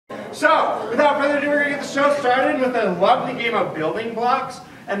So, without further ado, we're going to get the show started with a lovely game of building blocks.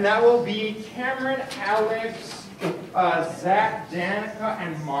 And that will be Cameron, Alex, Zach, Danica,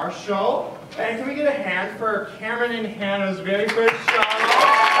 and Marshall. And can we get a hand for Cameron and Hannah's very first show?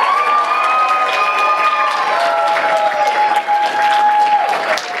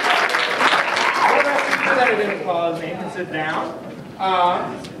 That I didn't call his name and sit down.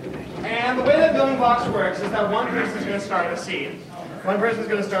 And the way that building blocks works is that one person is going to start a scene. One person is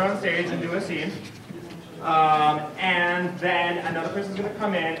going to start on stage and do a scene. And then another person is going to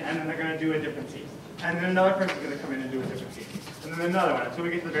come in and then they're going to do a different scene. And then another person is going to come in and do a different scene. And then another one until we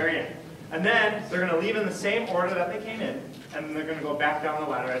get to the very end. And then they're going to leave in the same order that they came in. And then they're going to go back down the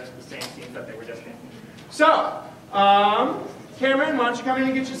ladder to the same scenes that they were just in. So, Cameron, why don't you come in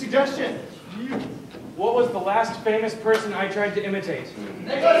and get your suggestion? What was the last famous person I tried to imitate?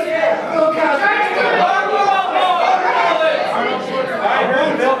 I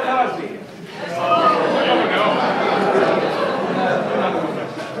heard Bill Cosby.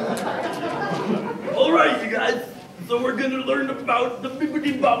 All right, you guys. So we're gonna learn about the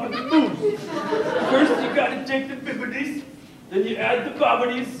bibbity bobbity boos. First, you gotta take the bibbities, then you add the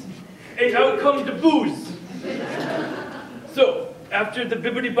bobbities, and out comes the boos. So, after the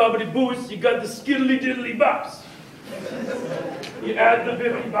bibbity bobbity boos, you got the skiddly diddly bops. You add the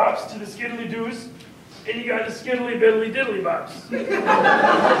bibbity bops to the skiddly doos, and you got the skiddly biddly diddly bops.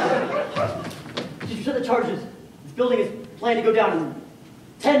 Did you set the charges? This building is planned to go down in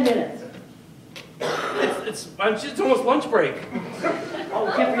 10 minutes. It's almost lunch break. Oh,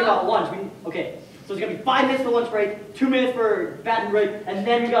 we can't forget about lunch. Okay, so it's gonna be 5 minutes for lunch break, 2 minutes for bathroom break, and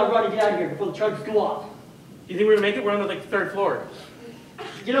then we gotta run and get out of here before the charges go off. You think we're gonna make it? We're on the third floor.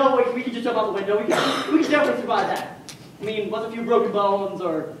 You know, we can just jump out the window. We can definitely survive that. I mean, what's a few broken bones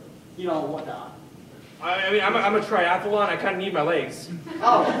or, you know, whatnot. I mean, I'm a triathlon. I kind of need my legs.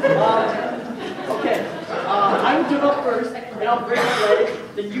 Oh, okay. I will jump out first, and I'll break my leg.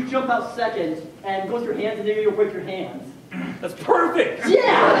 Then you jump out second, and go with your hands, and then you'll break your hands. That's perfect.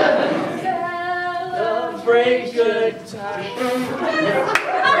 Yeah. Celebrate good time.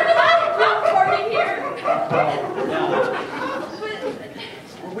 Recording here.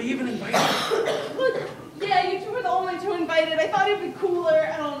 Were we even invited? Yeah, you two were the only two invited. I thought it'd be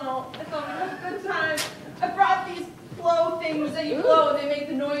cooler. I don't know. I thought we'd have a good time. I brought these blow things that you blow and they make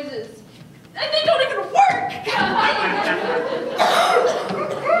the noises. And they don't even work!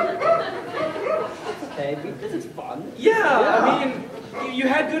 Okay, this is fun. Yeah, I mean, you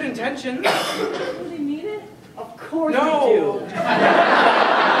had good intentions. Do they need it? Of course No. we do.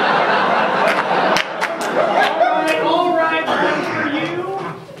 All right,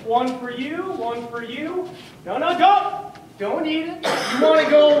 one for you, one for you. No, don't eat it. You want to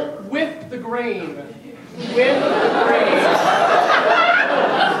go with the grain. With the grain.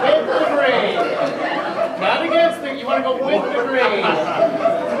 With the grain. Not against it, you want to go with the grain.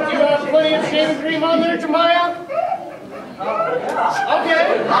 Do you have plenty of shaving cream on there, Jemiah? Okay.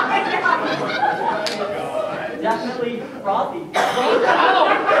 Definitely frothy.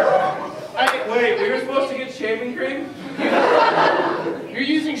 Wait, we were supposed to get shaving cream? You're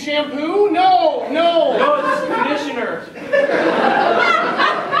using shampoo? No, this is conditioner.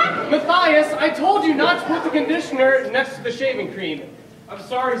 Matthias, I told you not to put the conditioner next to the shaving cream. I'm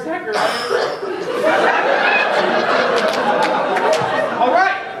sorry, Zachariah. All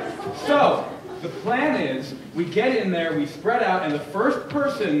right, so the plan is we get in there, we spread out, and the first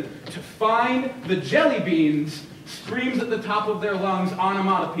person to find the jelly beans screams at the top of their lungs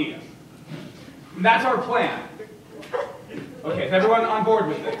onomatopoeia. And that's our plan. Okay, is everyone on board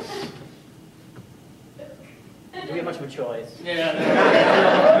with this? Do we have much of a choice? Yeah.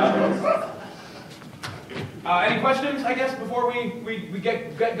 Any questions, I guess, before we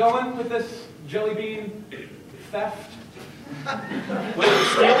get going with this jelly bean theft? Wait,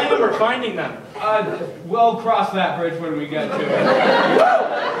 stealing them or finding them? We'll cross that bridge when we get to it.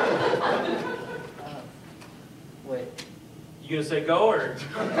 Wait. You gonna say go or do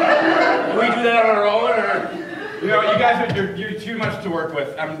we do that on our own or? No, you guys you're too much to work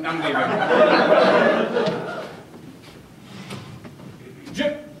with. I'm leaving.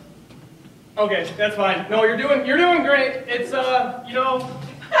 Okay, that's fine. No, you're doing great. It's you know,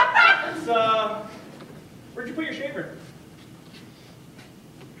 it's where'd you put your shaver?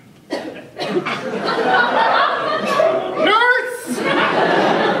 Nurse!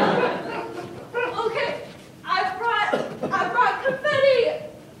 Okay, I brought confetti.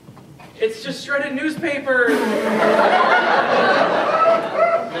 It's just shredded newspaper.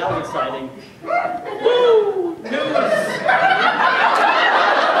 That was exciting. Woo! News.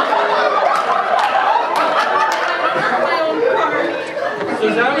 So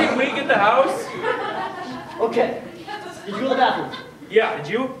does that every week at the house? Okay. Did you go to the bathroom? Yeah, did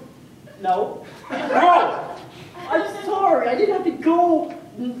you? No. Bro! I'm sorry. I didn't have to go.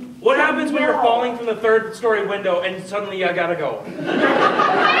 What happens when you're now. falling from the 3rd-story window and suddenly I gotta go?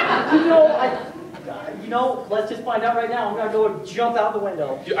 You know, let's just find out right now. I'm gonna go jump out the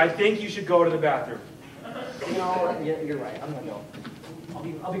window. I think you should go to the bathroom. You're right. I'm gonna go.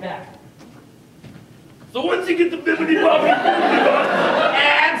 I'll be back. So once you get the bibbidi bobbidi,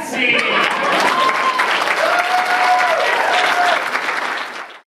 And scene.